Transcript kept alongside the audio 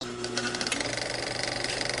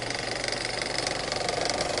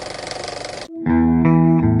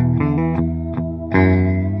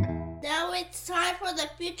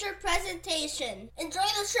presentation. Enjoy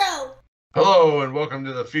the show. Hello and welcome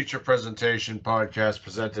to the feature presentation podcast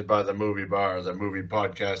presented by the Movie Bar, the movie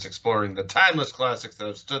podcast exploring the timeless classics that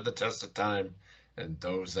have stood the test of time and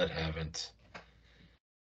those that haven't.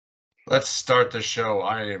 Let's start the show.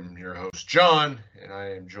 I am your host, John, and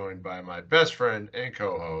I am joined by my best friend and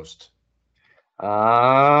co-host. I'm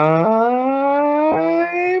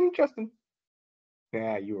Justin.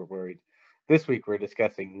 Yeah, you were worried. This week we're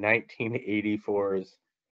discussing 1984's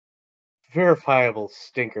verifiable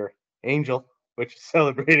stinker, Angel, which is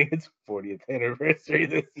celebrating its 40th anniversary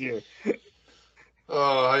this year.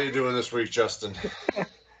 Oh, how you doing this week, Justin?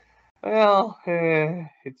 Well,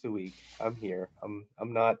 it's a week. I'm here. I'm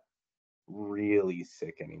not really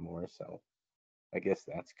sick anymore, so I guess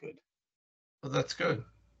that's good. Well, that's good.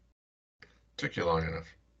 Took you long enough.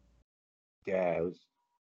 Yeah,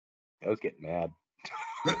 I was getting mad.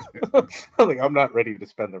 I'm not ready to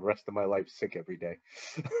spend the rest of my life sick every day.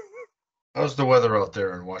 How's the weather out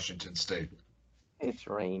there in Washington State? It's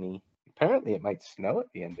rainy. Apparently, it might snow at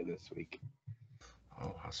the end of this week.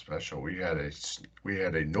 Oh, how special! We had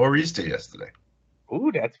a nor'easter yesterday.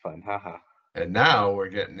 Ooh, that's fun, haha. And now we're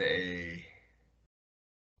getting a.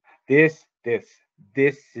 This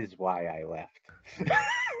is why I left.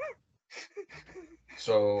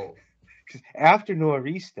 So, after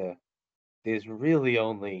nor'easter, there's really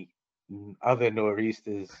only other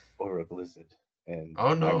nor'easters or a blizzard, and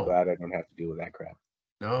oh no, I'm glad I don't have to deal with that crap.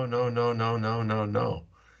 No.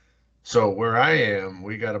 So where I am,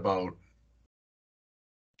 we got about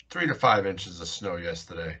 3 to 5 inches of snow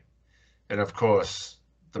yesterday, and of course,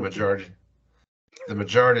 the majority of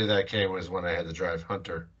that came was when I had to drive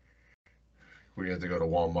Hunter. We had to go to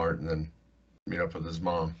Walmart and then meet up with his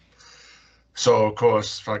mom. So of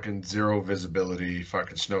course, fucking zero visibility,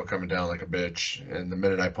 fucking snow coming down like a bitch, and the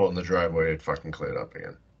minute I pulled in the driveway, it fucking cleared up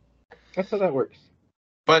again. That's how that works.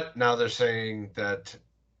 But now they're saying that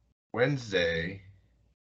Wednesday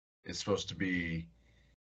is supposed to be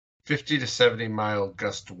 50 to 70 mile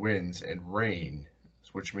gust winds and rain,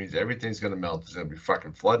 which means everything's going to melt. There's going to be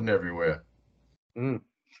fucking flooding everywhere.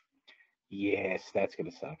 Yes, that's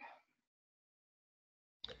going to suck.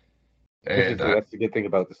 And that's the good thing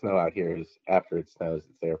about the snow out here is after it snows,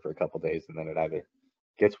 it's there for a couple days, and then it either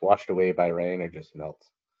gets washed away by rain or just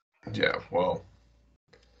melts. Yeah, well,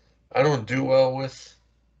 I don't do well with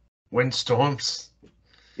windstorms.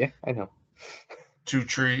 Yeah, I know.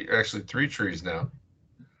 3 trees now.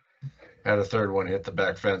 Had a third one hit the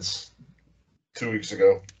back fence 2 weeks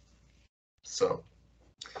ago. So,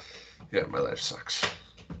 yeah, my life sucks.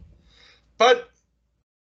 But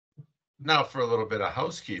now for a little bit of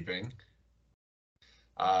housekeeping.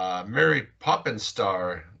 Mary Poppins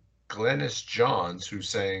star Glennis Johns, who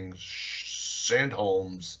sang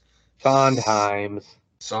Sondheim's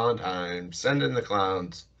Send in the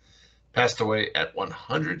Clowns, passed away at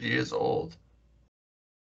 100 years old.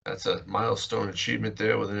 That's a milestone achievement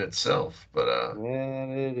there within itself. But yeah,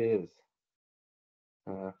 it is.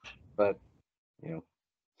 But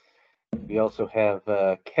we also have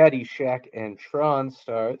Caddyshack and Tron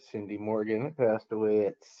star Cindy Morgan passed away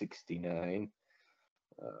at 69.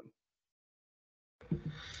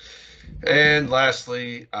 And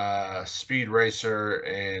lastly, Speed Racer,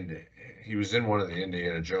 and he was in one of the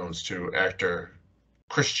Indiana Jones too. Actor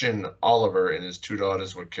Christian Oliver and his 2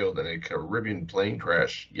 daughters were killed in a Caribbean plane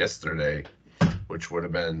crash yesterday, which would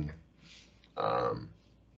have been the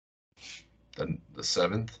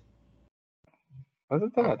 7th. Was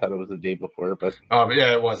it that? I thought it was the day before, but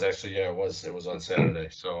yeah, it was actually. Yeah, it was on Saturday.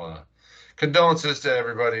 So condolences to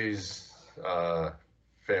everybody's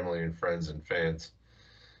family and friends and fans.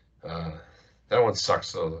 That one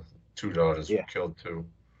sucks though. The 2 daughters were killed too.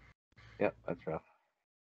 Yeah, that's rough.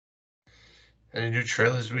 Any new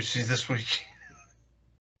trailers we see this week?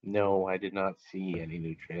 No, I did not see any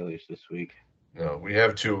new trailers this week. No, we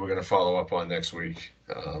have 2 we're going to follow up on next week.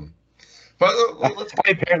 But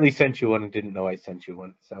I apparently sent you one and didn't know I sent you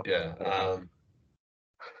one. So yeah.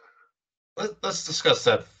 Let's discuss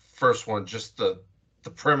that first one, just the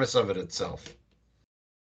premise of it itself.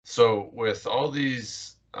 So with all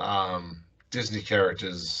these Disney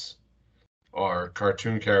characters or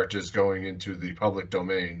cartoon characters going into the public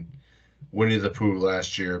domain, Winnie the Pooh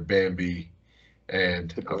last year, Bambi,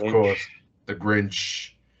 and of course the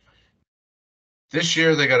Grinch. This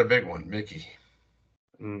year they got a big one, Mickey.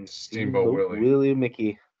 Steamboat Willie. Willie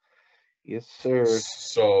Mickey. Yes, sir.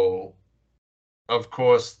 So, of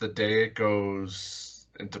course, the day it goes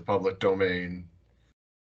into public domain,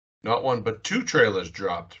 not 1 but 2 trailers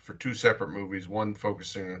dropped for 2 separate movies, one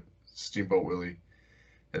focusing on Steamboat Willie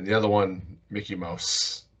and the other one Mickey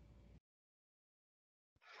Mouse.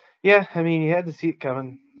 Yeah, I mean, you had to see it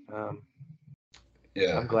coming.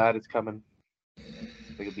 Yeah. I'm glad it's coming. I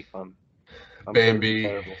think it'll be fun. I'm sure it'll be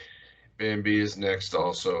terrible. Bambi is next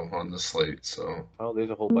also on the slate. So. Oh,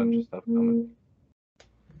 there's a whole bunch of stuff coming.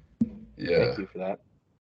 Yeah. Thank you for that.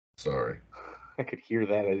 Sorry. I could hear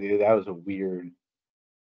that. That was a weird.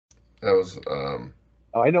 That was.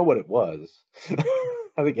 Oh, I know what it was.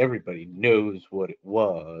 I think everybody knows what it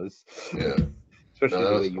was. Yeah. Especially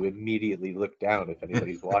the way you immediately look down if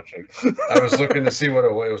anybody's watching. I was looking to see what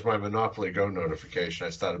it was. It was my Monopoly Go notification.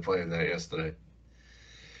 I started playing that yesterday.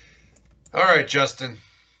 All right, Justin.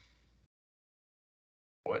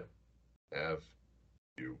 What have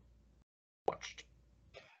you watched?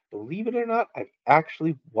 Believe it or not, I've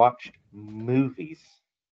actually watched movies.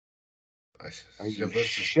 Are you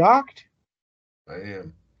shocked? I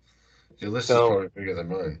am. Your list is probably bigger than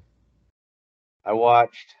mine. I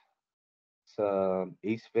watched some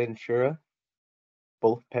Ace Ventura,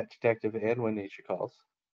 both Pet Detective and When Nature Calls,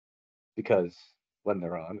 because when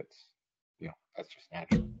they're on, it's, that's just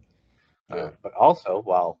natural. Yeah. But also,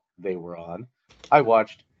 while they were on, I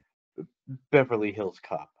watched Beverly Hills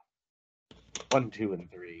Cop 1, 2,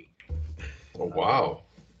 and 3. Oh, wow.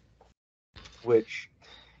 Which,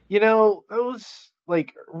 those,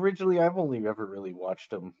 like, originally I've only ever really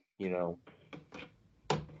watched them,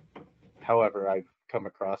 however I've come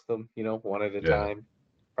across them, one at a time,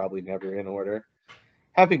 probably never in order.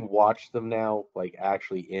 Having watched them now, like,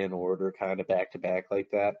 actually in order, kind of back to back like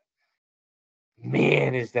that,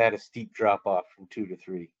 man, is that a steep drop off from 2 to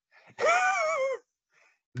 3.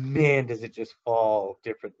 Man, does it just fall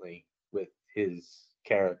differently with his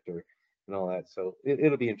character and all that. So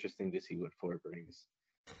it'll be interesting to see what 4 brings.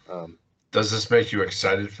 Does this make you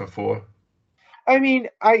excited for 4? I mean,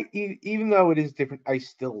 even though it is different, I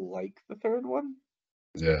still like the 3rd one.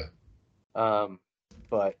 Yeah.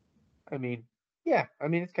 But I mean, yeah,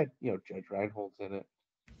 it's got Judge Reinhold's in it,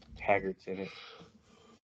 Taggart's in it.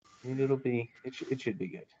 I mean, it should be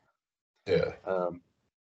good. Yeah.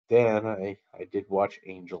 Then I did watch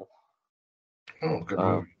Angel. Oh, good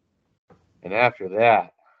movie. And after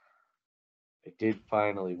that, I did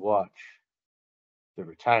finally watch The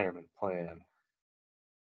Retirement Plan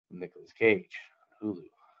with Nicolas Cage on Hulu.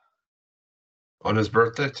 On his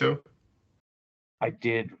birthday too? I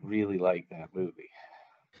did really like that movie.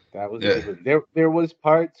 That was a good movie. There was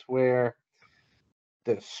parts where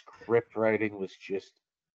the script writing was just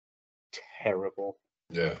terrible.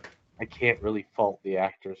 Yeah. I can't really fault the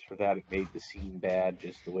actors for that. It made the scene bad,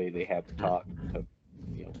 just the way they had to talk to,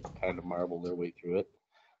 kind of marvel their way through it.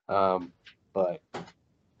 But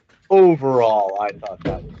overall, I thought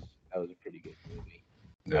that was a pretty good movie.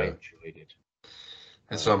 Yeah. I enjoyed it.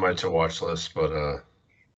 It's on my to-watch list, but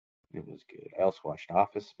it was good. I also watched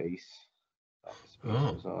Office Space. Office Space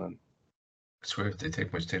was on. I swear, if they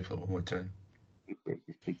take my stapler one more time, you break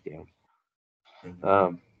your feet down.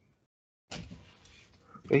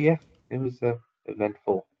 But yeah, it was an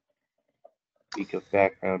eventful week of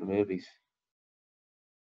background movies.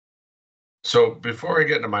 So before I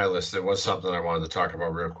get into my list, there was something I wanted to talk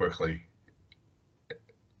about real quickly.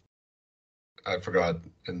 I forgot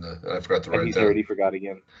to write down. He's already forgot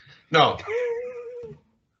again. No.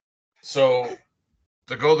 So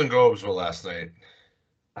the Golden Globes were last night,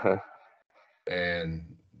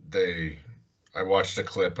 and I watched a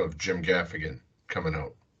clip of Jim Gaffigan coming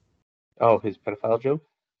out. Oh, his pedophile joke?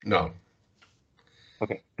 No.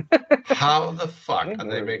 Okay. How the fuck are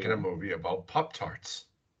they making a movie about Pop-Tarts?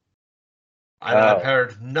 I've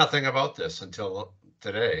heard nothing about this until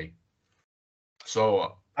today.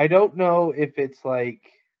 So I don't know if it's like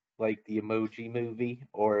the Emoji Movie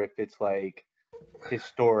or if it's like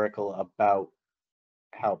historical about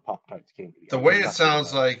how Pop-Tarts came to be. The way it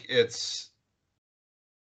sounds like it's...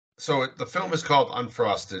 So the film is called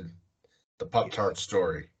Unfrosted, the Pop-Tart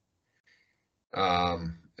story.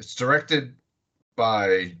 It's directed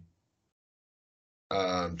by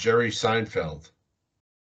Jerry Seinfeld.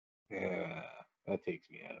 Yeah, that takes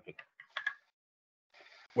me out of it.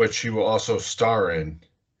 Which he will also star in.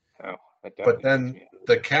 Oh, but then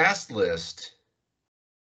the cast list: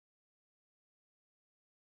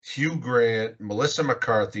 Hugh Grant, Melissa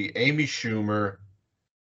McCarthy, Amy Schumer,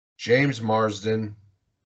 James Marsden,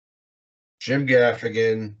 Jim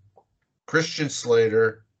Gaffigan, Christian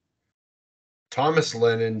Slater, Thomas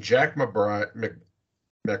Lennon, Jack McBrayer,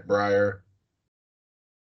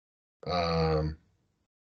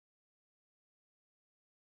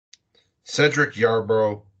 Cedric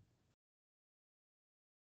Yarbrough.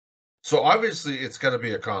 So obviously it's going to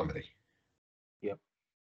be a comedy. Yep.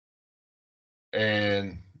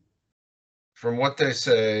 And from what they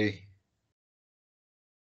say,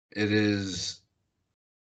 it is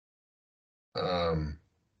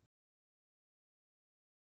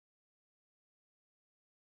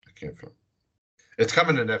came from. It's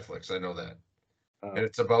coming to Netflix. I know that. And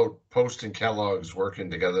it's about Post and Kellogg's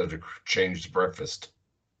working together to change the breakfast.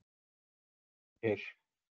 Ish,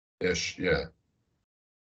 yeah.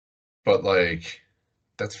 But, like,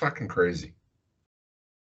 that's fucking crazy.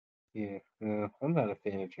 Yeah, I'm not a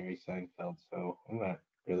fan of Jerry Seinfeld, so I'm not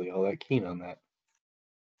really all that keen on that.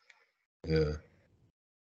 Yeah.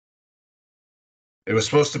 It was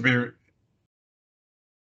supposed to be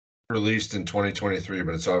released in 2023,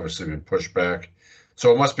 but it's obviously been pushed back.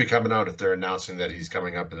 So it must be coming out if they're announcing that he's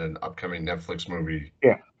coming up in an upcoming Netflix movie.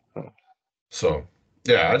 Yeah. So,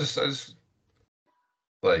 yeah, I just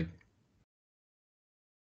like.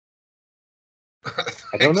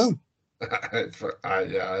 I don't know. I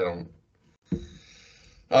don't.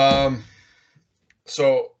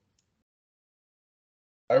 So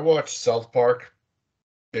I watched South Park,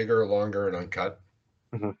 bigger, longer, and uncut.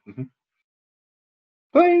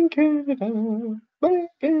 Playing Canada, playing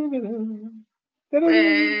Canada.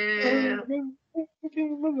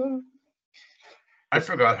 I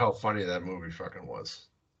forgot how funny that movie fucking was.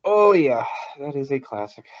 Oh yeah, that is a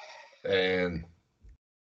classic. And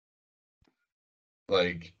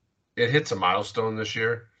like, it hits a milestone this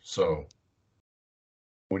year, so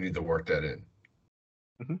we need to work that in.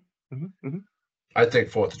 I think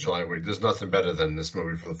 4th of July week. There's nothing better than this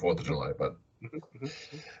movie for the 4th of July. But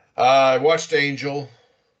I watched Angel.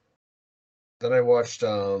 Then I watched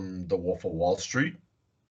The Wolf of Wall Street.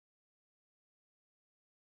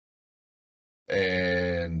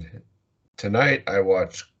 And tonight I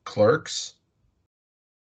watched Clerks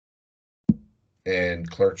and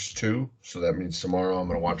Clerks 2. So that means tomorrow I'm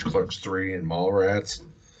going to watch Clerks 3 and Mallrats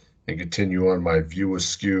and continue on my View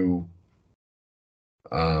Askew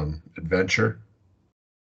adventure.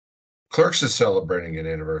 Clerks is celebrating an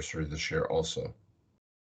anniversary this year also.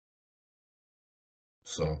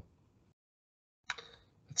 So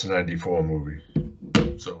it's a 94 movie.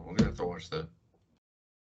 So we're going to have to watch that.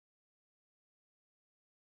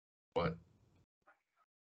 What?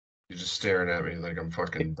 You're just staring at me like I'm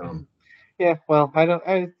fucking dumb. Yeah, well, I don't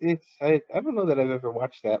know that I've ever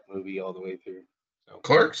watched that movie all the way through. So.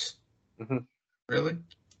 Clerks? Mm-hmm. Really?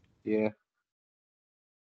 Yeah.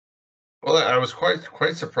 Well, I was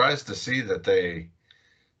quite surprised to see that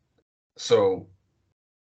so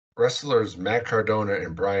wrestlers Matt Cardona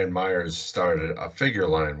and Brian Myers started a figure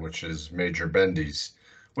line, which is Major Bendy's,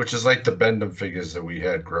 which is like the Bendham figures that we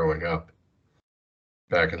had growing up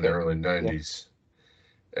back in the early 90s.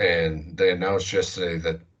 Yeah. And they announced yesterday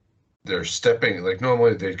that they're stepping, like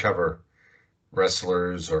normally they cover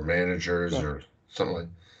wrestlers or managers or something like,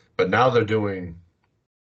 but now they're doing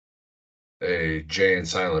a Jay and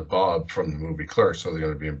Silent Bob from the movie Clerks, so they're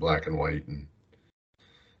going to be in black and white, and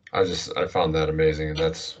I found that amazing, and I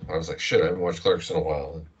was like, shit, I haven't watched Clerks in a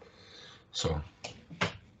while, and so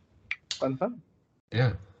fun.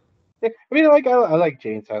 Yeah. Yeah, I mean, I like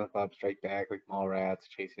Jay and Silent Bob Strike Back, like Mallrats,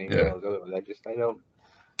 Chasing Amy. I don't.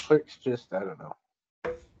 Clerks, I don't know.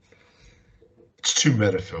 It's too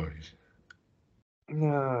meta for you.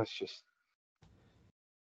 No, it's just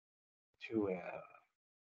too.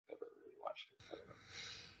 Never really watched it.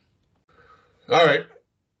 All right.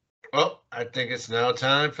 Well, I think it's now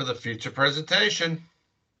time for the feature presentation.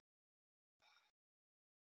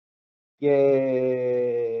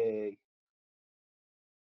 Yay!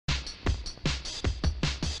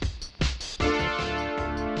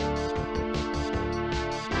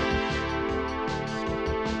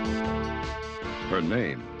 Her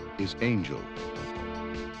name is Angel.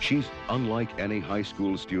 She's unlike any high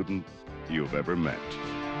school student you've ever met.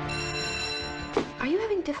 Are you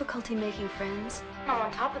having difficulty making friends? I'm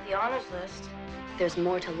on top of the honors list. There's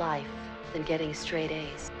more to life than getting straight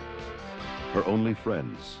A's. Her only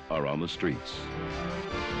friends are on the streets.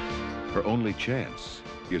 Her only chance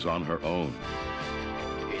is on her own.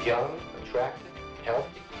 You're young, attractive,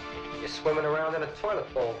 healthy. You're swimming around in a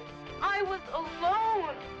toilet bowl. I was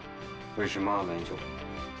alone. Where's your mom, Angel?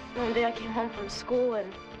 One day I came home from school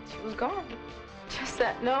and she was gone. Just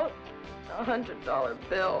that note, $100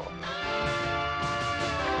 bill.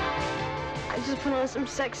 I just put on some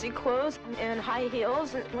sexy clothes and high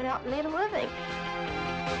heels and went out and made a living.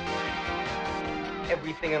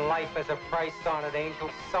 Everything in life has a price on it, Angel.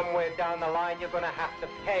 Somewhere down the line, you're gonna have to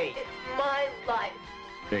pay. It's my life.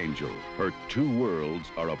 Angel, her two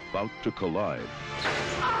worlds are about to collide.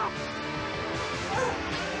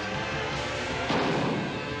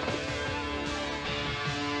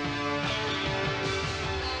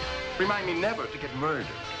 Remind me never to get murdered.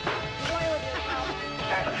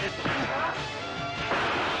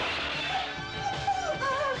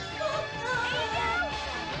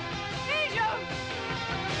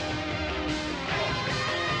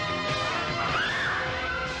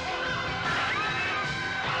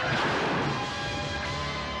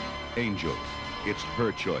 Angel. It's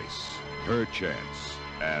her choice, her chance,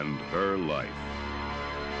 and her life.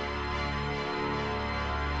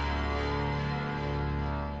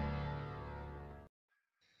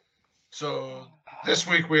 So this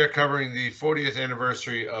week we are covering the 40th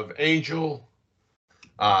anniversary of Angel.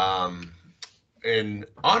 An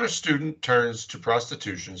honor student turns to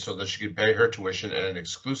prostitution so that she can pay her tuition at an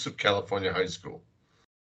exclusive California high school.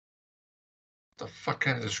 The fuck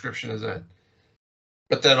kind of description is that?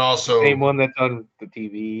 But then also Same one that's on the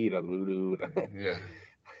TV, the Voodoo. yeah.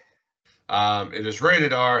 It is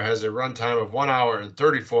rated R, has a runtime of 1 hour and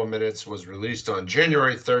 34 minutes, was released on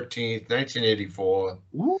January 13th, 1984.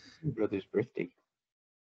 Ooh, my brother's birthday.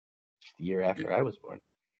 Just the year after I was born.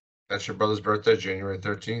 That's your brother's birthday, January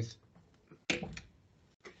 13th?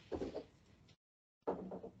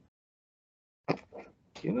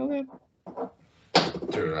 You know that?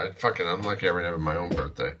 Dude, I'm lucky I never my own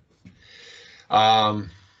birthday.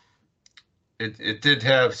 It did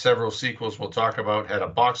have several sequels we'll talk about. Had a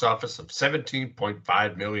box office of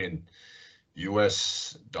 $17.5 million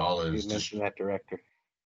US dollars. You mentioned that director.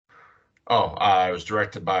 It was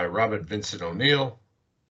directed by Robert Vincent O'Neill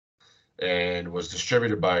and was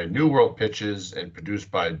distributed by New World Pictures and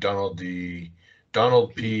produced by Donald P.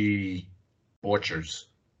 Bouchers.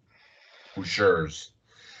 It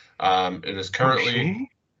is currently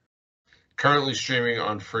streaming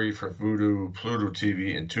on free for Vudu, Pluto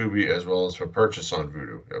TV, and Tubi, as well as for purchase on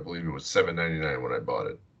Vudu. I believe it was $7.99 when I bought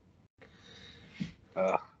it.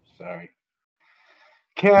 Sorry.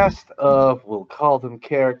 Cast of, we'll call them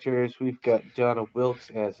characters. We've got Donna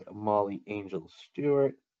Wilkes as Molly Angel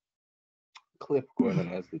Stewart, Cliff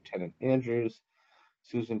Gorman as Lieutenant Andrews,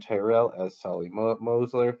 Susan Tyrrell as Solly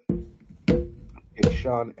Mosler, Kit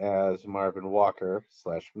Sean as Marvin Walker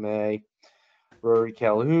 / May, Rory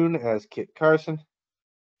Calhoun as Kit Carson,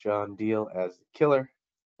 John Deal as the killer,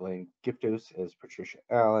 Blaine Giptos as Patricia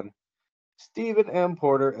Allen, Stephen M.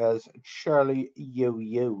 Porter as Charlie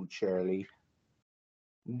Yo-Yo Charlie,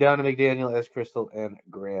 Donna McDaniel as Crystal, and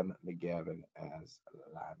Graham McGavin as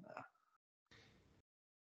Lana.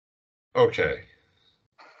 Okay.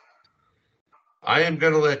 I am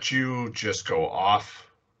going to let you just go off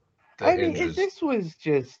the hinges. This was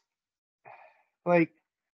just, like,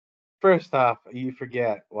 first off, you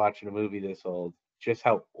forget watching a movie this old, just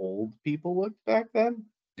how old people looked back then.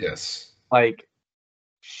 Yes. Like,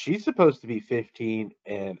 she's supposed to be 15,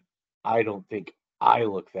 and I don't think I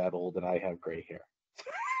look that old, and I have gray hair.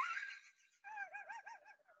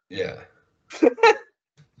 Yeah.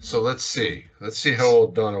 So let's see. Let's see how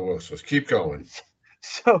old Donna Wilkes was. Keep going.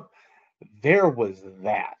 So there was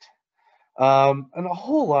that. And a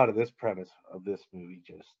whole lot of this premise of this movie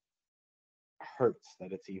just hurts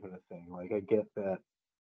that it's even a thing. Like, I get that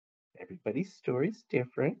everybody's story's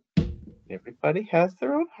different. Everybody has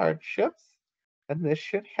their own hardships. And this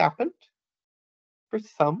shit happened. For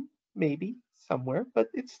some, maybe, somewhere. But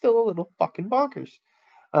it's still a little fucking bonkers.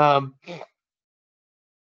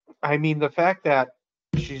 I mean, the fact that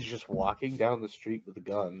she's just walking down the street with a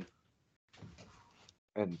gun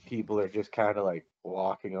and people are just kind of like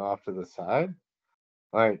walking off to the side.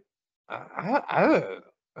 Like, I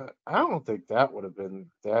don't think that would have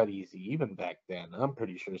been that easy even back then. I'm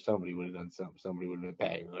pretty sure somebody would have done something. Somebody would have been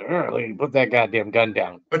bang, lady, put that goddamn gun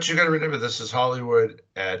down. But you got to remember, this is Hollywood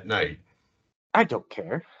at night. I don't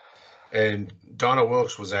care. And Donna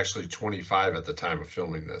Wilkes was actually 25 at the time of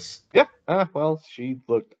filming this. Yep. Well, she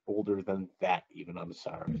looked older than that even. I'm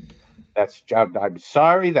sorry. I'm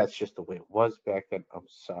sorry. That's just the way it was back then. I'm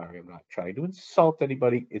sorry. I'm not trying to insult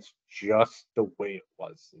anybody. It's just the way it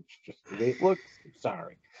was. It's just the way it looks. I'm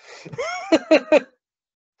sorry.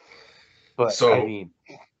 But, So, I mean...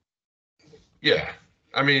 Yeah.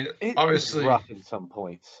 I mean, it obviously... was rough in some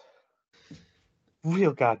points.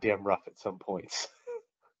 Real goddamn rough at some points.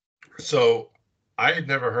 So, I had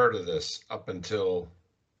never heard of this up until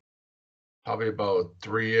probably about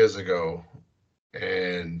 3 years ago,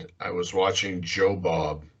 and I was watching Joe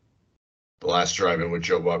Bob, The Last Drive-In with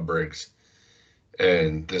Joe Bob Briggs,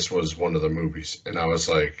 and this was one of the movies, and I was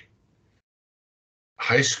like,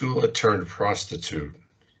 high schooler turned prostitute.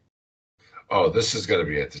 Oh, this is going to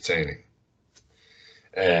be entertaining.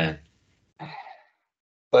 And,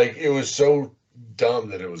 like, it was so dumb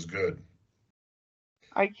that it was good.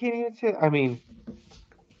 I can't even say... I mean...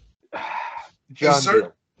 John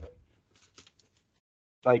Deal.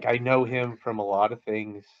 Like, I know him from a lot of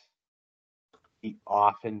things. He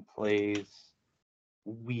often plays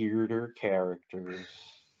weirder characters.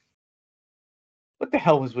 What the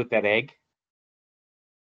hell was with that egg?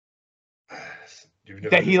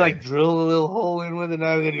 That he, like, drilled a little hole in with, and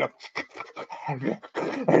then he goes...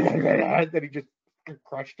 then he just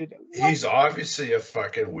crushed it. He's obviously a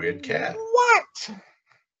fucking weird cat. What?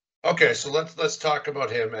 Okay, so let's talk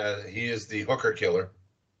about him as he is the hooker killer.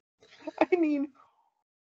 I mean,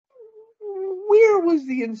 where was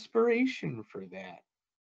the inspiration for that?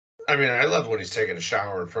 I mean, I love when he's taking a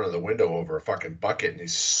shower in front of the window over a fucking bucket and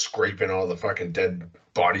he's scraping all the fucking dead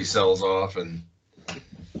body cells off and.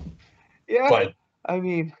 Yeah, But I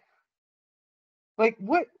mean, like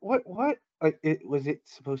what? Like, was it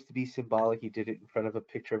supposed to be symbolic? He did it in front of a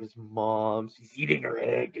picture of his mom. He's eating her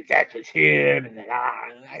egg. And that was him. And then,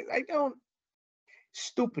 I don't.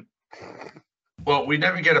 Stupid. well, we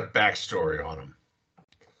never get a backstory on him.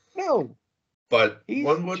 No, But he's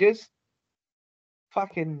one would just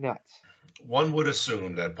fucking nuts. one would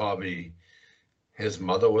assume that probably his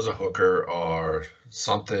mother was a hooker or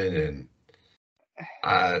something, and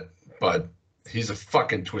but he's a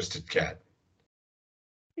fucking twisted cat.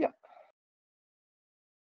 Yeah.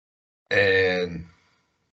 And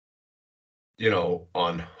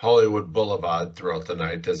on Hollywood Boulevard throughout the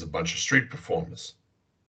night, there's a bunch of street performers.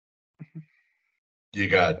 You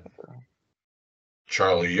got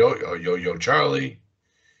Charlie Yo-Yo Charlie,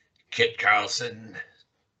 Kit Carlson,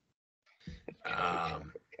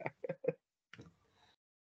 and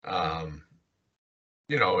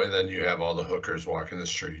then you have all the hookers walking the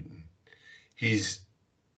street. He's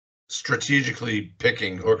strategically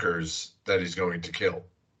picking hookers that he's going to kill.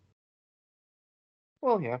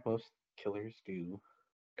 Well, yeah, most killers do.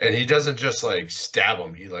 And he doesn't just like stab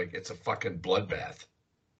them. It's a fucking bloodbath.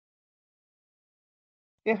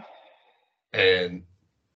 Yeah. And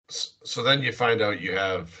so then you find out you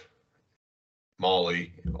have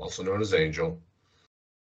Molly, also known as Angel,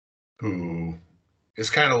 who is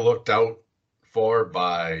kind of looked out for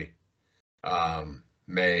by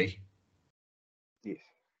May. Yes.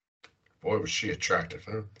 Boy, was she attractive,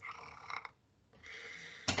 huh?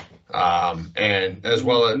 And as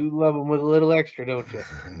well as you love him with a little extra, don't you?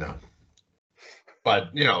 no,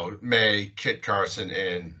 but May, Kit Carson,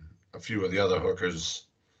 and a few of the other hookers.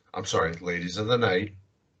 I'm sorry, ladies of the night.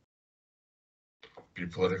 Be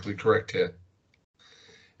politically correct here.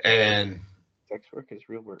 And Sex work is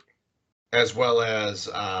real work. as well as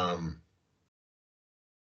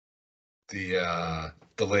the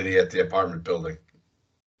lady at the apartment building,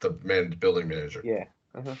 the building manager. Yeah.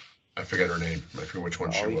 Uh-huh. I forget her name. I forget which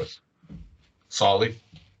one Solly. she was. Solly?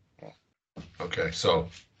 Yeah. Okay, so,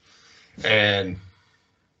 and,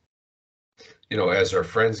 as her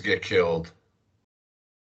friends get killed,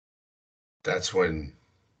 that's when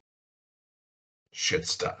shit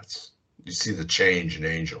starts. You see the change in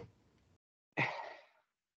Angel.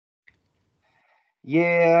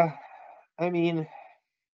 Yeah. I mean,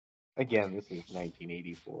 again, this is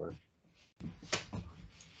 1984.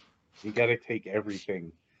 You got to take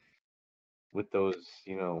everything with those,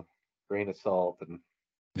 grain of salt and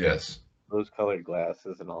Yes. rose-colored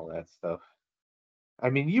glasses and all that stuff. I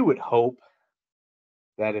mean, you would hope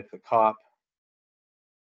that if the cop,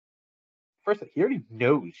 first, he already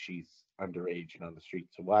knows she's underage and on the street,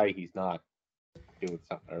 so why he's not doing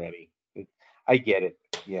something already? I get it.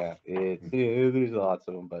 Yeah, there's lots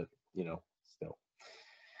of them, but still.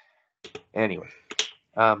 Anyway,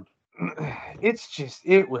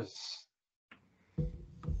 it was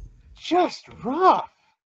just rough.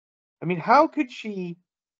 I mean, how could she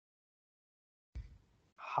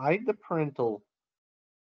hide the parental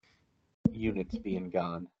units being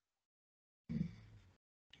gone?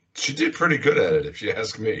 She did pretty good at it, if you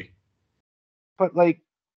ask me. But like,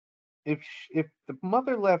 if the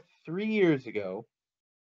mother left 3 years ago,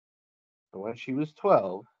 when she was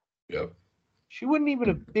 12, Yep. she wouldn't even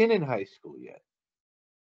have been in high school yet.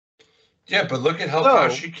 Yeah, but look at how far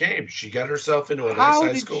she came. She got herself into a nice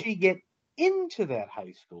high school. How did she get into that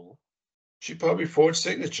high school? She probably forged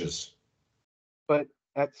signatures. But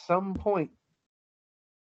at some point,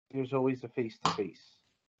 there's always a face-to-face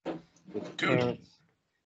with Dude, parents.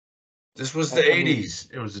 This was the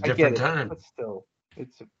 80s. It was a different time. But still,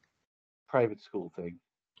 it's a private school thing.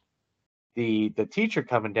 The teacher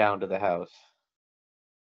coming down to the house,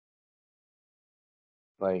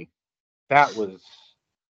 like, that was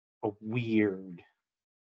a weird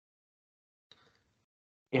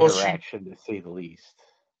interaction, to say the least.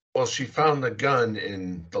 Well, she found the gun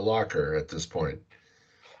in the locker at this point.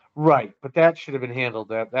 Right, but that should have been handled.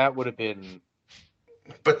 That would have been.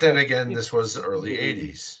 But then again, this was the early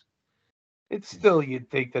 80s. It's still, you'd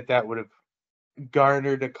think that would have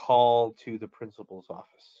garnered a call to the principal's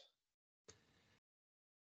office.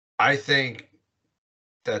 I think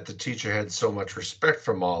that the teacher had so much respect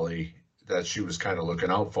for Molly that she was kind of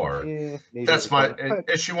looking out for her. Yeah,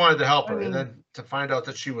 and she wanted to help her. I mean, and then to find out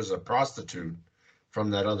that she was a prostitute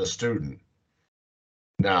from that other student.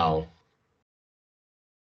 Now,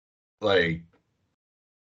 like,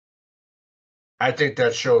 I think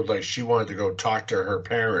that showed like she wanted to go talk to her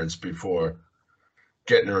parents before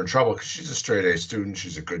getting her in trouble because she's a straight A student.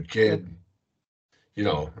 She's a good kid, you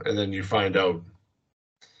know. And then you find out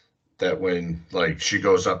that when like she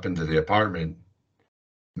goes up into the apartment,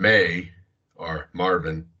 May or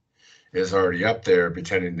Marvin is already up there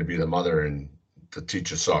pretending to be the mother, and the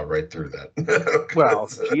teacher saw right through that. Well,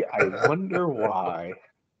 gee, I wonder why.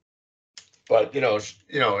 But you know,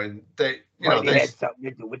 and they, Might they had something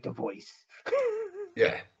to do with the voice.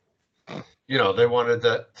 yeah, they wanted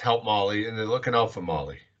to help Molly, and they're looking out for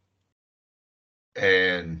Molly.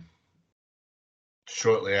 And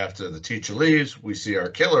shortly after the teacher leaves, we see our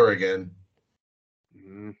killer again,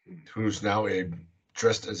 who's now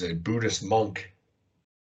dressed as a Buddhist monk.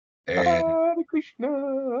 And Hare Krishna,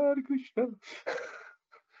 Hare Krishna.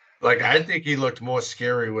 like, I think he looked more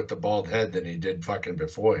scary with the bald head than he did fucking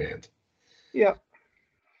beforehand. Yeah.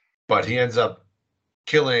 But he ends up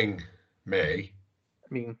killing May.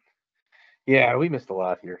 I mean, yeah, we missed a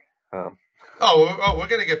lot here. We're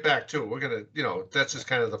going to get back to it. We're going to, that's just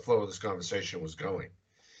kind of the flow of this conversation was going.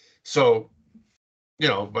 So,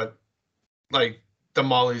 but like the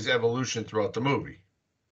Molly's evolution throughout the movie.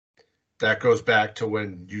 That goes back to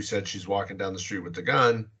when you said she's walking down the street with the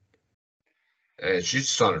gun. And she's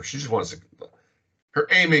son her. She just wants to. Her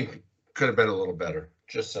aiming could have been a little better.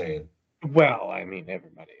 Just saying. Well, I mean,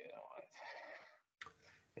 everybody,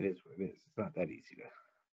 it is what it is. It's not that easy to.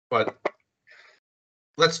 But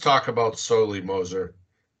let's talk about Solie Moser,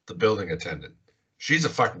 the building attendant. She's a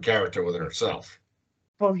fucking character within herself.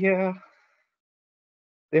 Well, yeah,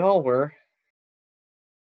 they all were.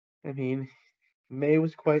 I mean, May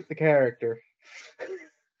was quite the character.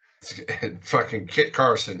 And fucking Kit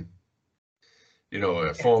Carson,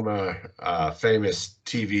 a former famous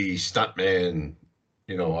TV stuntman,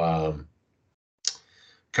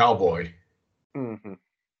 cowboy. Mm-hmm.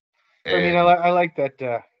 I mean, I like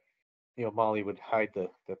that. Molly would hide the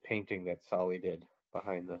painting that Solly did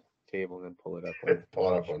behind the table and then pull it up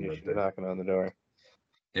when she's knocking on the door.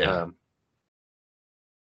 Yeah.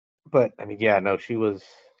 But I mean, yeah, no, she was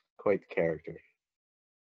quite the character.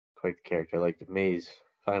 Quite the character. Like May's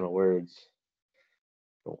final words.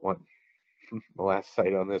 Don't want the last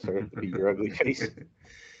sight on this earth to be your ugly face.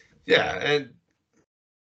 Yeah, and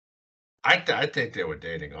I think they were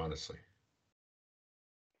dating, honestly.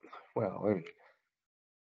 Well, I mean,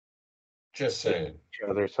 just saying. Each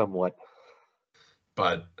other somewhat.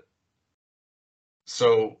 But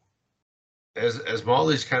so as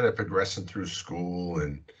Molly's kind of progressing through school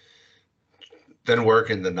and then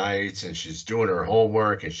working the nights, and she's doing her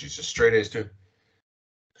homework, and she's a straight A student,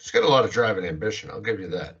 she's got a lot of drive and ambition. I'll give you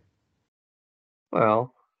that.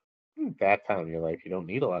 Well, that time in your life, you don't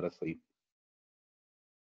need a lot of sleep.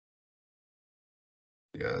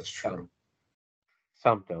 Yeah, that's true.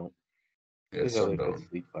 Some don't. Yeah, some don't.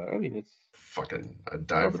 Sleep. I mean, it's fucking a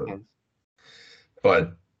die for them.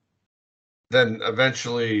 But then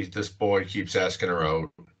eventually, this boy keeps asking her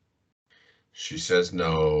out. She says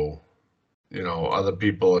no. Other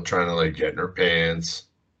people are trying to like get in her pants.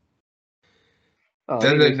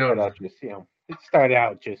 Then they start out just, it started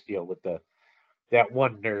out just with that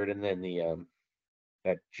one nerd, and then the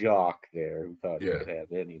that jock there who thought he could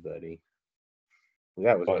have anybody.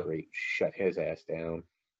 That was great. Shut his ass down.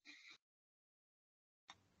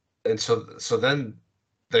 And so then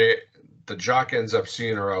the jock ends up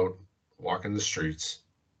seeing her out walking the streets.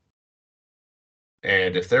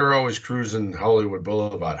 And if they're always cruising Hollywood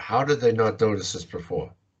Boulevard, how did they not notice this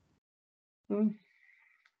before? One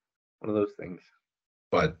of those things.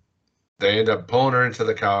 But they end up pulling her into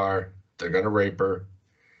the car. They're going to rape her.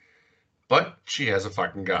 But she has a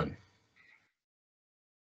fucking gun.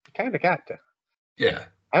 Kind of got to. Yeah.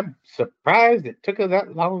 I'm surprised it took her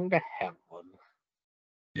that long to have one.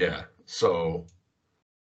 Yeah. So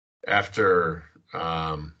after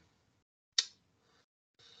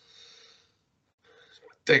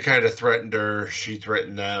they kind of threatened her, she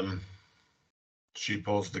threatened them. She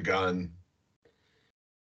pulls the gun,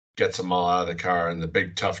 gets them all out of the car, and the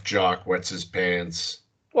big tough jock wets his pants.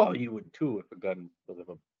 Well, you would too if a gun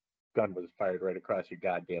was fired right across your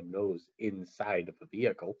goddamn nose inside of the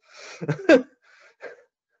vehicle.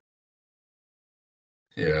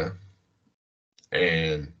 Yeah.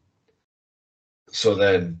 And so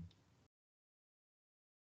then,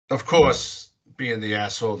 of course, being the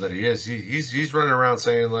asshole that he is, he's running around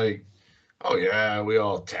saying like, oh yeah, we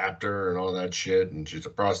all tapped her and all that shit, and she's a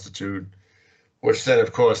prostitute. Which then,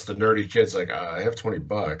 of course, the nerdy kid's like, I have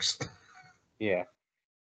 $20. Yeah.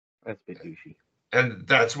 That's a bit douchey. And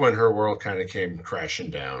that's when her world kind of came crashing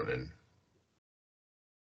down. And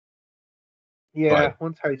Yeah, But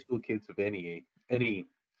once high school kids of any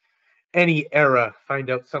era find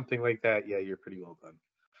out something like that, yeah, you're pretty well done.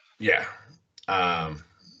 yeah.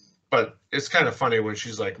 But it's kind of funny when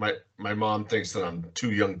she's like, my mom thinks that I'm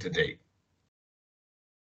too young to date.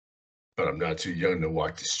 But I'm not too young to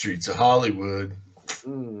walk the streets of Hollywood.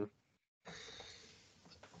 Mm.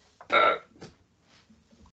 Uh,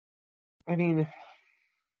 I mean,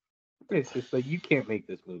 it's just like you can't make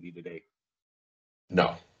this movie today.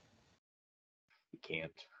 no. You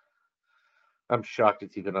can't. I'm shocked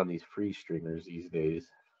it's even on these free streamers these days.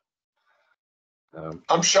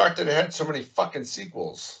 I'm shocked that it had so many fucking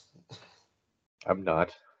sequels. I'm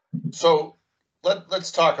not. So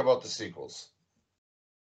let's talk about the sequels.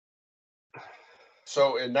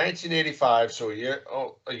 So in 1985, so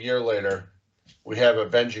a year later, we have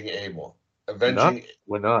Avenging Abel. We're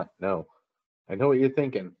not. No. I know what you're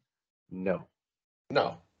thinking. No.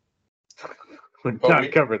 No. We're But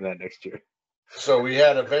not covering that next year. So we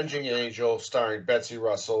had Avenging Angel starring Betsy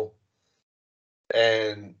Russell,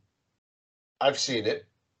 and I've seen it.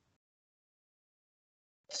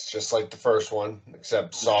 It's just like the first one,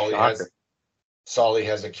 except Solly has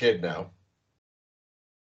a kid now.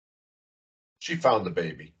 She found the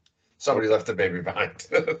baby. Somebody left the baby behind.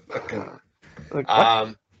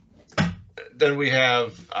 Like, Then we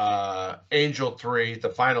have Angel 3, the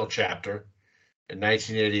final chapter, in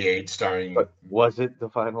 1988, starring. But was it the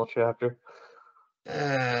final chapter?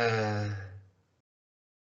 Well,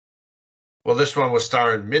 this one was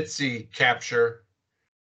starring Mitzi Capture.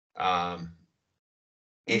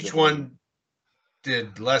 Each one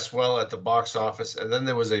did less well at the box office, and then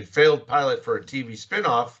there was a failed pilot for a TV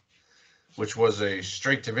spinoff, which was a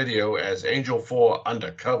straight-to-video as Angel 4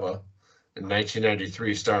 Undercover in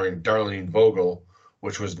 1993, starring Darlene Vogel,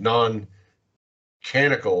 which was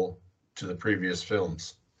non-canonical to the previous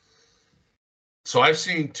films. So I've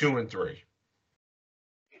seen 2 and 3.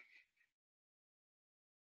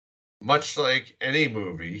 Much like any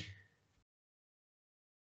movie,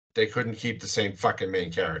 they couldn't keep the same fucking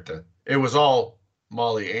main character. It was all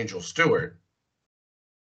Molly Angel Stewart.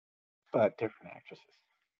 But different actresses.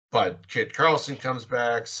 But Kit Carlson comes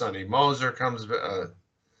back, Sonny Moser comes back,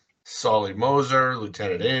 Solly Moser,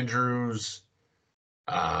 Lieutenant Andrews.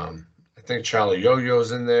 I think Charlie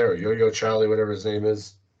Yo-Yo's in there, or Yo-Yo Charlie, whatever his name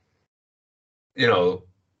is. You know.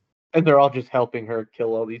 And they're all just helping her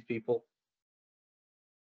kill all these people.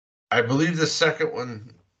 I believe the second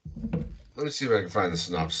one. Let me see if I can find the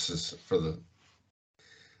synopsis for the.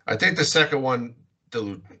 I think the second one,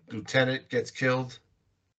 the lieutenant gets killed.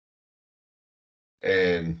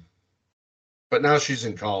 But now she's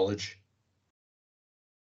in college.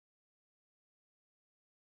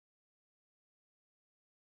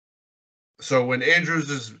 So when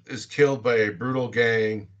Andrews is killed by a brutal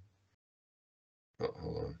gang. Oh,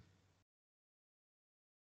 hold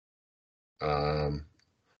on.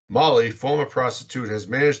 Molly, former prostitute, has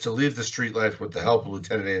managed to leave the street life with the help of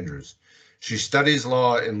Lieutenant Andrews. She studies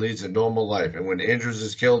law and leads a normal life. And when Andrews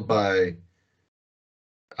is killed by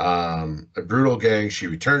a brutal gang, she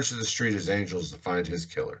returns to the street as Angels to find his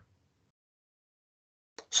killer.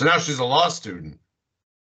 So now she's a law student.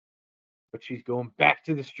 But she's going back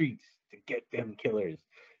to the streets to get them killers.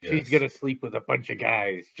 Yes. She's going to sleep with a bunch of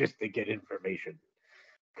guys just to get information.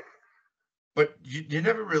 But you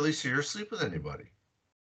never really see her sleep with anybody.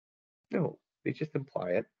 No, they just imply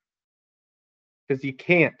it. Because you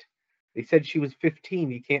can't. They said she was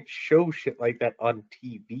 15. You can't show shit like that on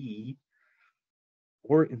TV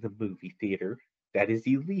or in the movie theater. That is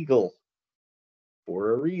illegal for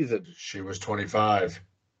a reason. She was 25.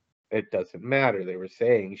 It doesn't matter. They were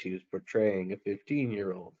saying she was portraying a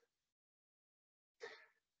 15-year-old.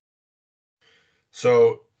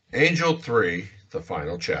 So, Angel 3, the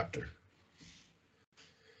final chapter.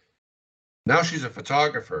 Now she's a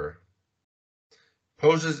photographer,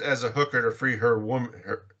 poses as a hooker to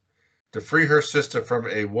free her sister from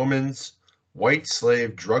a woman's white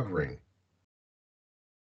slave drug ring.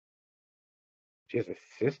 She has a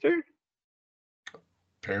sister?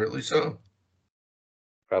 Apparently so.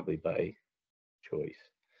 Probably by choice.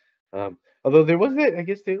 Although there was that, I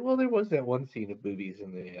guess there was that one scene of boobies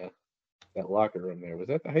in the that locker room there. Was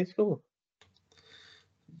that the high school?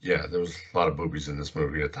 Yeah, there was a lot of boobies in this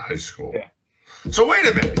movie at the high school. Yeah. So wait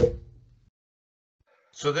a minute.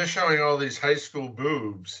 So they're showing all these high school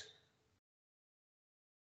boobs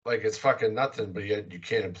like it's fucking nothing, but yet you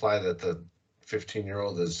can't imply that the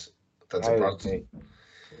 15-year-old is that's a prostitute.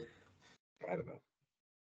 I don't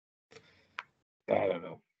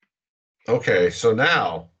know. Okay, so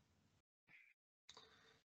now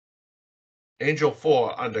Angel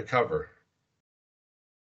 4 Undercover.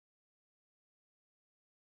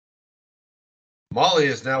 Molly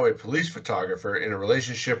is now a police photographer in a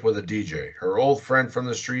relationship with a DJ. Her old friend from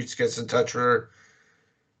the streets gets in touch with her.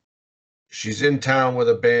 She's in town with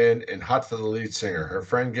a band and hot for the lead singer. Her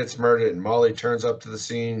friend gets murdered, and Molly turns up to the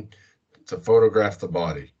scene to photograph the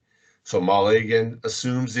body. So Molly again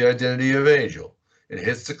assumes the identity of Angel and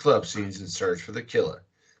hits the club scenes in search for the killer,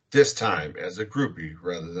 this time as a groupie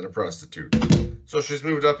rather than a prostitute. So she's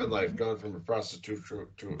moved up in life, gone from a prostitute to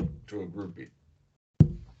a groupie.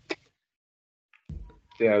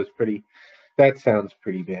 Yeah, it was pretty. That sounds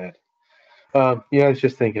pretty bad. I was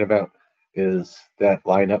just thinking about is that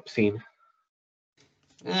lineup scene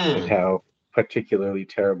and how particularly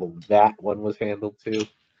terrible that one was handled too.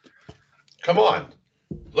 Come on.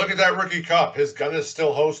 Look at that rookie cop. His gun is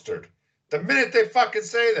still holstered. The minute they fucking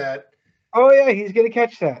say that. Oh, yeah, he's going to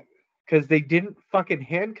catch that. Because they didn't fucking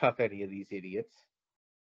handcuff any of these idiots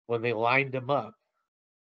when they lined them up.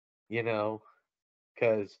 You know,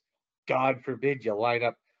 because God forbid you line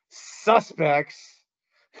up suspects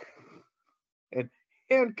and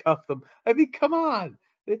handcuff them. I mean, come on.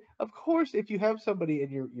 Of course, if you have somebody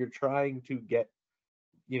and you're trying to get,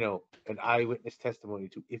 an eyewitness testimony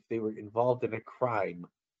to if they were involved in a crime,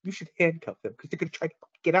 you should handcuff them because they're going to try to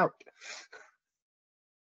get out.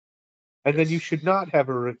 And then you should not have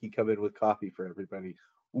a rookie come in with coffee for everybody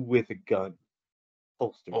with a gun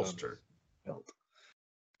holstered belt.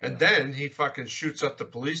 And then he fucking shoots up the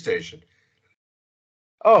police station.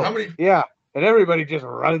 Oh, how many? Yeah. And everybody just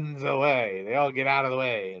runs away. They all get out of the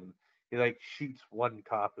way. And he shoots one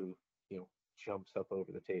cop who, jumps up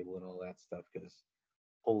over the table and all that stuff because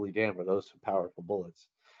holy damn, are those some powerful bullets.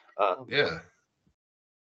 Yeah.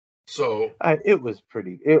 So it was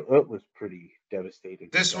pretty devastating.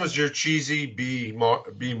 This was your cheesy B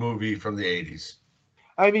movie from the 80s.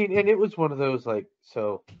 I mean, and it was one of those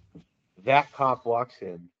so that cop walks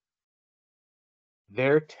in.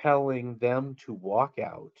 They're telling them to walk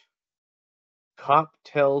out. Cop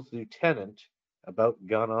tells lieutenant about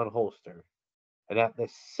gun on holster. And at the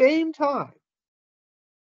same time,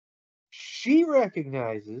 she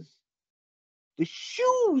recognizes the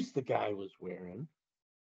shoes the guy was wearing.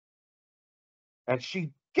 And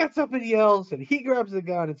she gets up and yells, and he grabs the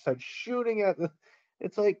gun and starts shooting at the...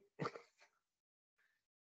 It's like...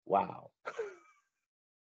 wow.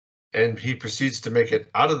 And he proceeds to make it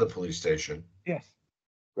out of the police station. Yes.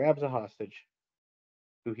 Grabs a hostage,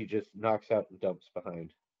 who he just knocks out and dumps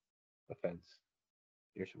behind a fence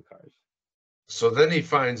near some cars. So then he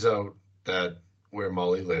finds out that where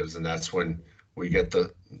Molly lives, and that's when we get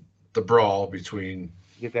the brawl between...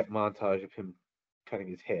 You get that montage of him cutting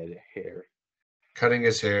his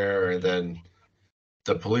hair, and then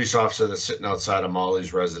the police officer that's sitting outside of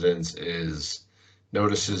Molly's residence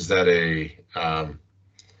notices that a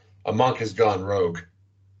monk has gone rogue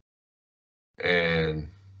and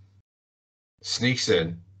sneaks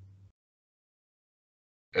in,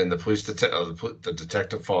 and the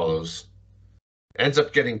detective follows, ends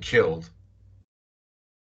up getting killed,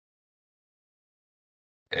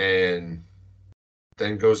 and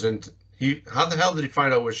then goes into how the hell did he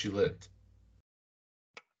find out where she lived?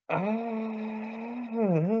 I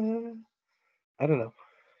don't know.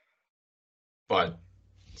 But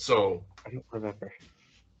so I don't remember.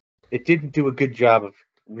 It didn't do a good job of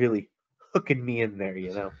really hooking me in there,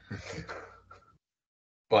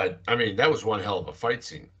 But I mean, that was one hell of a fight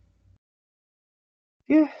scene.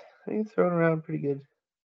 Yeah, I think thrown around pretty good.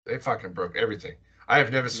 They fucking broke everything. I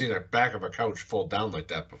have never seen a back of a couch fall down like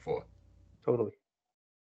that before. Totally.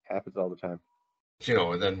 Happens all the time.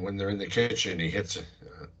 And then when they're in the kitchen, he hits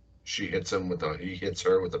she hits him he hits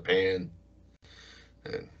her with a pan,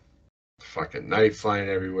 and fucking knife flying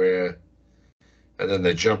everywhere. And then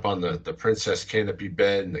they jump on the princess canopy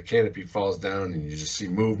bed, and the canopy falls down, and you just see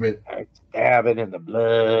movement. Stabbing in the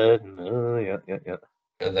blood. Yeah.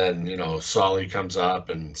 And then, Solly comes up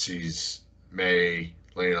and sees May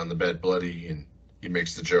laying on the bed bloody, and he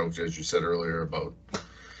makes the joke, as you said earlier, about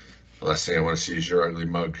the last thing I want to see is your ugly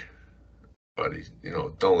mug. But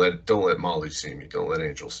don't let Molly see me. Don't let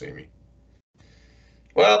Angel see me.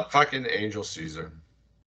 Well, fucking Angel sees her.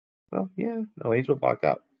 Well, yeah. No, Angel walked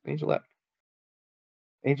out. Angel left.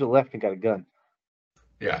 Angel left and got a gun.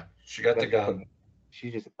 Yeah, she got the gun.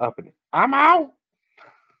 She's just up in it. I'm out.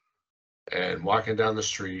 And walking down the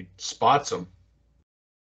street, spots him.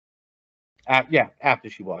 After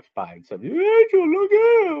she walks by and says, Angel, look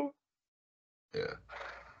out. Yeah.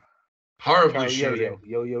 Horribly Charlie, shooting.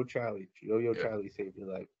 Yo-Yo Charlie. Yo-Yo Charlie saved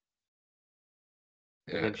your life.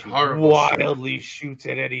 Yeah, And then she horrible wildly shoots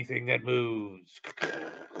at anything that moves.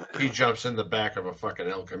 He jumps in the back of a fucking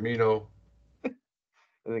El Camino. I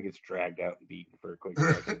think it's dragged out and beaten for a quick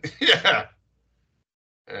second. Yeah.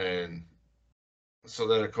 And So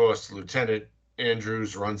then, of course, Lieutenant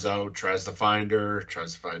Andrews runs out, tries to find her,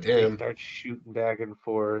 tries to find They him. start shooting back and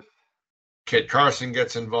forth. Kit Carson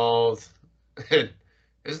gets involved. And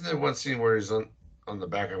isn't there one scene where he's on the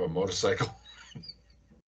back of a motorcycle?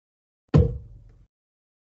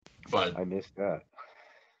 But I missed that.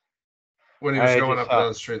 when he was I going just up and down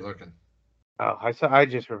the street looking. Oh, I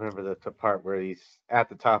just remember the part where he's at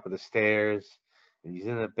the top of the stairs and he's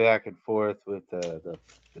in the back and forth with the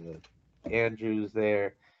Andrews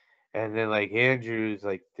there, and then like Andrews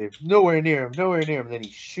like they're nowhere near him, and then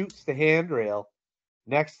he shoots the handrail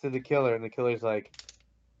next to the killer, and the killer's like,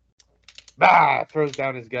 bah, throws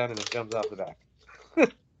down his gun and then jumps off the back.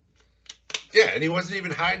 Yeah, and he wasn't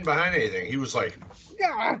even hiding behind anything. He was like,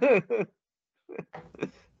 Yeah.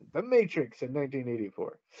 The Matrix in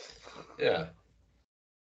 1984. yeah.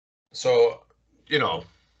 So, you know,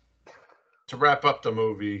 to wrap up the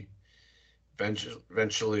movie,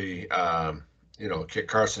 eventually, you know, Kit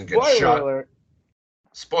Carson gets Spoiler shot. alert.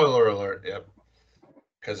 Spoiler alert, yep.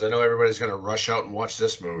 Because I know everybody's going to rush out and watch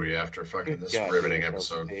this movie after fucking this God, riveting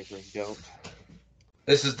yourself a episode. favor, don't.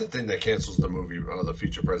 This is the thing that cancels the movie, the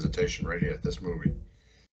feature presentation right here, this movie.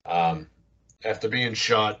 After being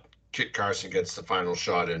shot, Kit Carson gets the final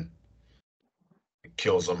shot in.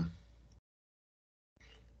 Kills him.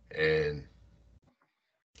 And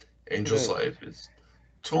Angel's life is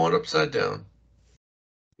torn upside down.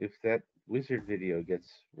 If that Wizard video gets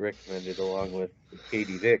recommended along with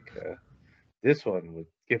Katie Vick, this one with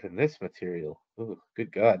given this material, oh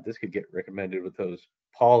good God, this could get recommended with those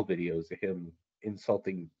Paul videos of him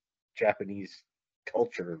insulting Japanese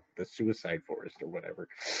culture, the Suicide Forest or whatever.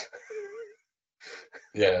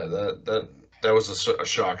 Yeah, that was a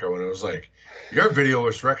shocker when it was like, your video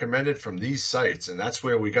was recommended from these sites, and that's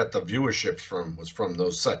where we got the viewership from, was from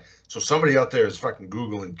those sites. So somebody out there is fucking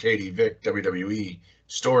Googling Katie Vick WWE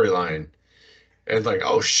storyline, and like,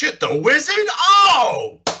 oh shit, the Wizard?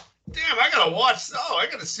 Oh! Damn, I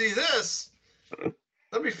gotta see this.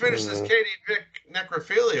 Let me finish this Katie Vick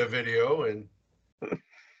necrophilia video. And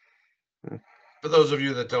for those of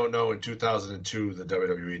you that don't know, in 2002, the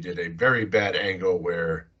WWE did a very bad angle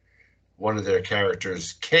where one of their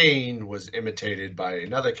characters, Kane, was imitated by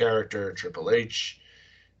another character, Triple H,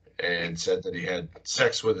 and said that he had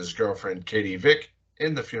sex with his girlfriend, Katie Vick,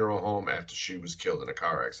 in the funeral home after she was killed in a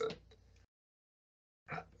car accident.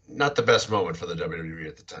 Not the best moment for the WWE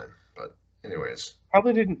at the time, but anyways.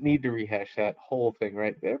 Probably didn't need to rehash that whole thing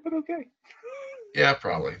right there, but okay. Yeah,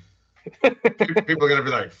 probably. People are going to be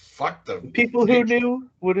like, fuck them. People who knew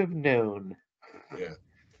would have known. Yeah.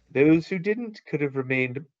 Those who didn't could have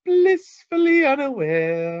remained blissfully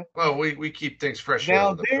unaware. Well, we keep things fresh.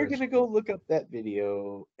 Now they're going to go look up that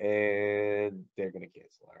video and they're going to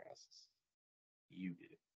cancel our asses. You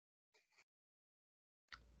did it.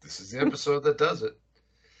 This is the episode that does it.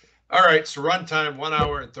 All right, so runtime 1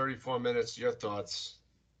 hour and 34 minutes. Your thoughts?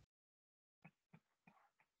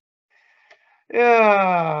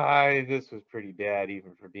 Yeah, this was pretty bad,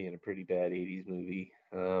 even for being a pretty bad 80s movie.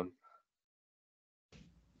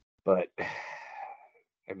 But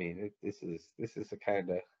I mean, this is the kind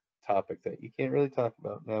of topic that you can't really talk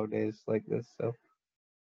about nowadays like this. So,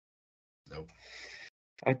 Nope.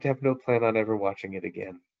 I have no plan on ever watching it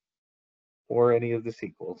again, or any of the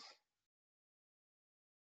sequels.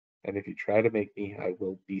 And if you try to make me, I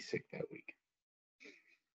will be sick that week.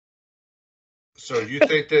 So you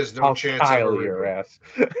think there's no I'll chance Kyle of a your ass.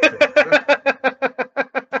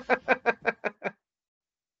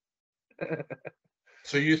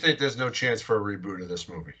 So you think there's no chance for a reboot of this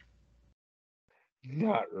movie?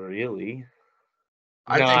 Not really.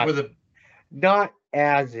 I think with a not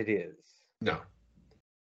as it is. No.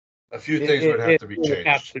 A few things would have to be changed. It would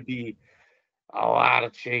have to be a lot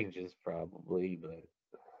of changes, probably, but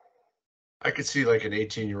I could see like an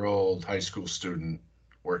 18-year-old high school student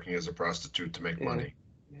working as a prostitute to make money.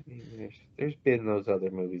 I mean, there's been those other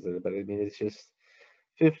movies, but I mean, it's just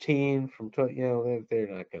 15 from 20. You know, they're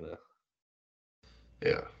not gonna.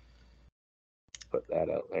 Yeah. Put that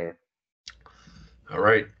out there. All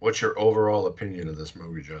right. What's your overall opinion of this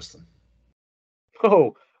movie, Justin?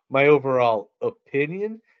 Oh, my overall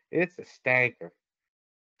opinion? It's a stanker.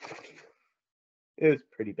 It was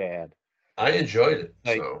pretty bad. I enjoyed it.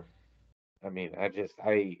 Like, so I mean,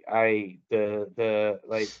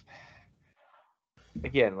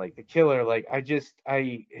 again, like the killer, like I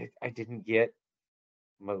didn't get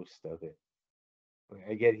most of it.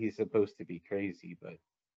 I get he's supposed to be crazy, but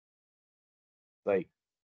like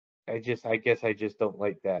I guess I just don't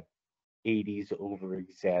like that 80s over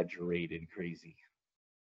exaggerated crazy.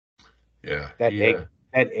 Yeah. That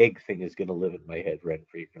egg thing is gonna live in my head rent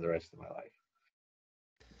free for the rest of my life.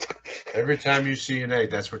 Every time you see an egg,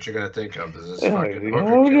 that's what you're gonna think of. Is this Oh fucking hooker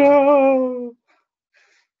killer. no!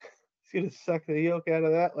 He's gonna suck the yolk out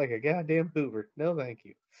of that like a goddamn Hoover. No, thank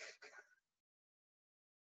you.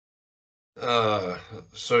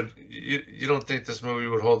 So you don't think this movie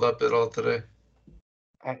would hold up at all today?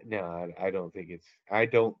 I don't think it's. I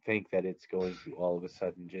don't think that it's going to all of a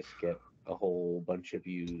sudden just get a whole bunch of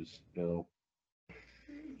views. No,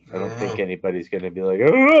 I don't think anybody's going to be like,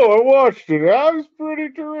 oh no, I watched it. That was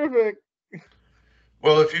pretty terrific.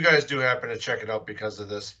 Well, if you guys do happen to check it out because of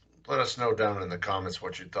this, let us know down in the comments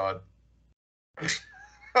what you thought.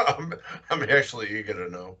 I'm actually eager to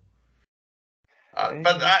know.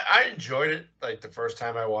 But I enjoyed it. Like the first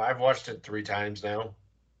time I've watched it 3 times now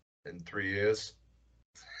in 3 years.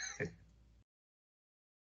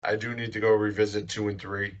 I do need to go revisit 2 and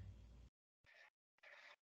 3.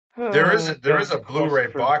 There is a Blu-ray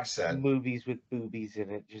box set. Movies with boobies in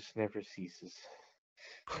it just never ceases.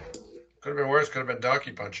 Could have been worse. Could have been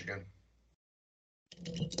Donkey Punch again.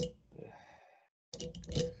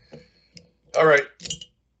 All right.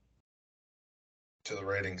 To the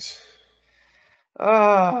ratings.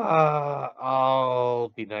 I'll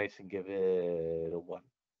be nice and give it a 1.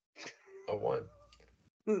 A 1.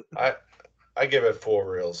 I give it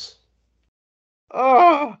 4 reels.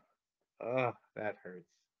 Oh, that hurts.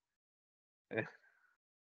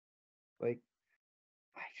 Like,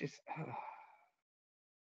 I just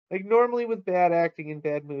like normally with bad acting in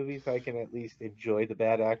bad movies, I can at least enjoy the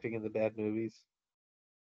bad acting in the bad movies.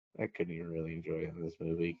 I couldn't even really enjoy it in this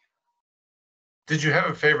movie. Did you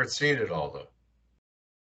have a favorite scene at all, though?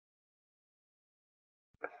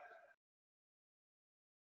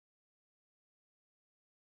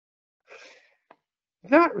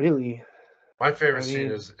 Not really. My favorite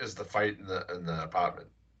scene is the fight in the apartment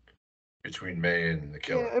between May and the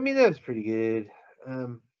killer. Yeah, I mean that's pretty good.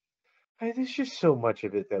 There's just so much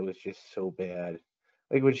of it that was just so bad.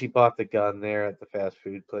 Like when she bought the gun there at the fast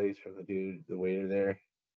food place from the waiter there.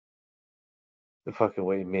 The fucking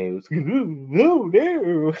way May was like, no.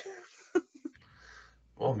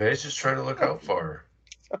 Well, May's just trying to look out for her.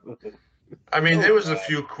 I mean, there was a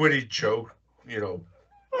few quitty joke,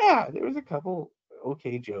 Yeah, there was a couple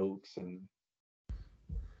okay jokes and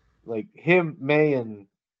like May and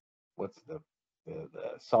what's the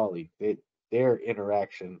Solly, their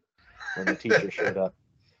interaction when the teacher showed up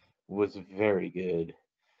was very good.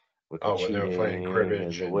 With the when they were playing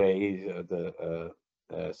cribbage and the way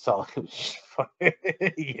Solly was just fucking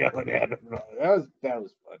yelling at him. That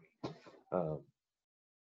was funny.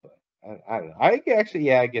 But I don't know. I guess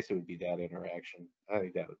it would be that interaction. I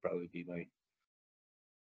think that would probably be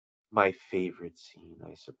my favorite scene,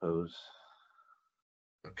 I suppose.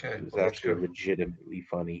 Okay. It was actually legitimately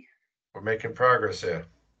funny. We're making progress here.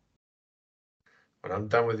 When I'm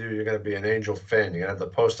done with you, you're gonna be an Angel fan. You're gonna have the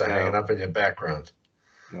poster hanging up in your background.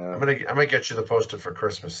 No. I'm gonna get you the poster for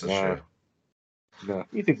Christmas this year. No,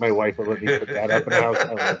 you think my wife will let me put that up in the house?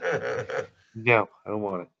 No, I don't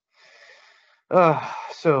want it.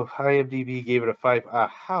 So IMDb gave it a 5.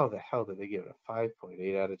 How the hell did they give it a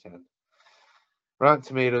 5.8 out of 10? Rotten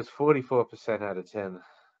Tomatoes 44% out of 10.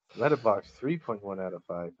 Letterboxd 3.1 out of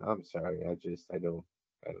 5. I'm sorry, I don't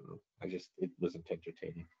know. It wasn't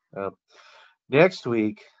entertaining. Next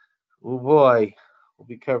week, oh boy, we'll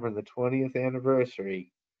be covering the 20th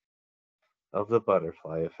anniversary of The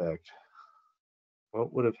Butterfly Effect.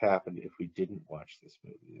 What would have happened if we didn't watch this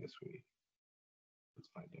movie this week? Let's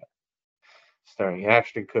find out. Starring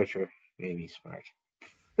Ashton Kutcher, Amy Smart.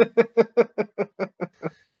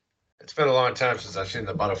 It's been a long time since I've seen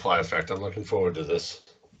The Butterfly Effect. I'm looking forward to this.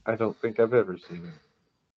 I don't think I've ever seen it.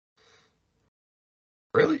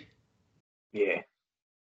 Really? Yeah.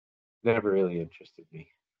 Never really interested me.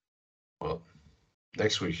 Well,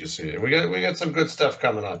 next week you'll see it. We got some good stuff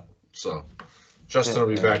coming up. So Justin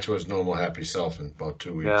will be back to his normal happy self in about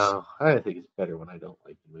 2 weeks. No, I think it's better when I don't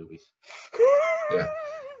like the movies. Yeah.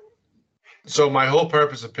 So my whole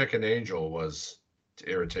purpose of picking Angel was to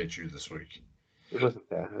irritate you this week. It wasn't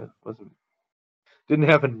that. Didn't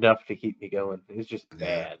have enough to keep me going. It was just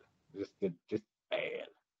bad. Just bad.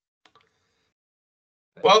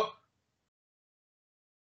 Well,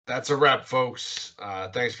 that's a wrap, folks.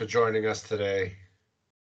 Thanks for joining us today.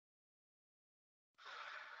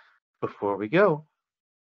 Before we go,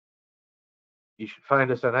 you should find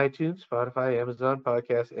us on iTunes, Spotify, Amazon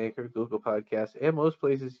Podcasts, Anchor, Google Podcasts, and most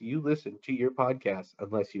places you listen to your podcasts,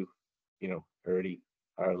 unless you already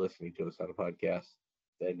are listening to us on a podcast.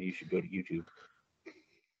 Then you should go to YouTube.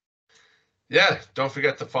 Yeah, don't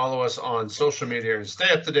forget to follow us on social media and stay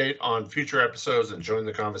up to date on future episodes and join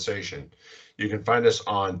the conversation. You can find us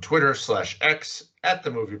on Twitter /X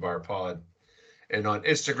 @TheMovieBarPod. and on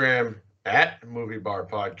Instagram at Movie Bar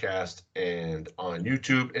Podcast, and on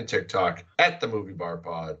YouTube and TikTok at The Movie Bar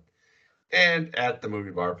Pod, and at The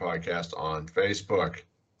Movie Bar Podcast on Facebook.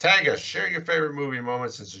 Tag us, share your favorite movie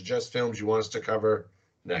moments, and suggest films you want us to cover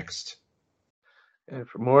next. And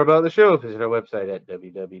for more about the show, visit our website at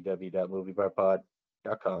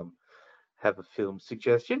www.moviebarpod.com. Have a film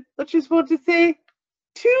suggestion? I just want to say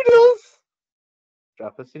toodles!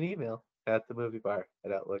 Drop us an email at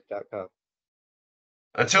themoviebar@outlook.com.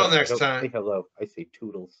 Until next Don't time. say hello. I say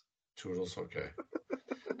toodles. Toodles, okay.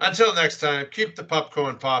 Until next time, keep the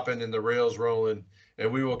popcorn popping and the rails rolling,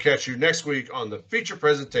 and we will catch you next week on the feature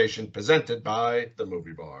presentation presented by The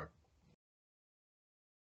Movie Bar.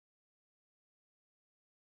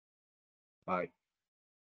 Bye.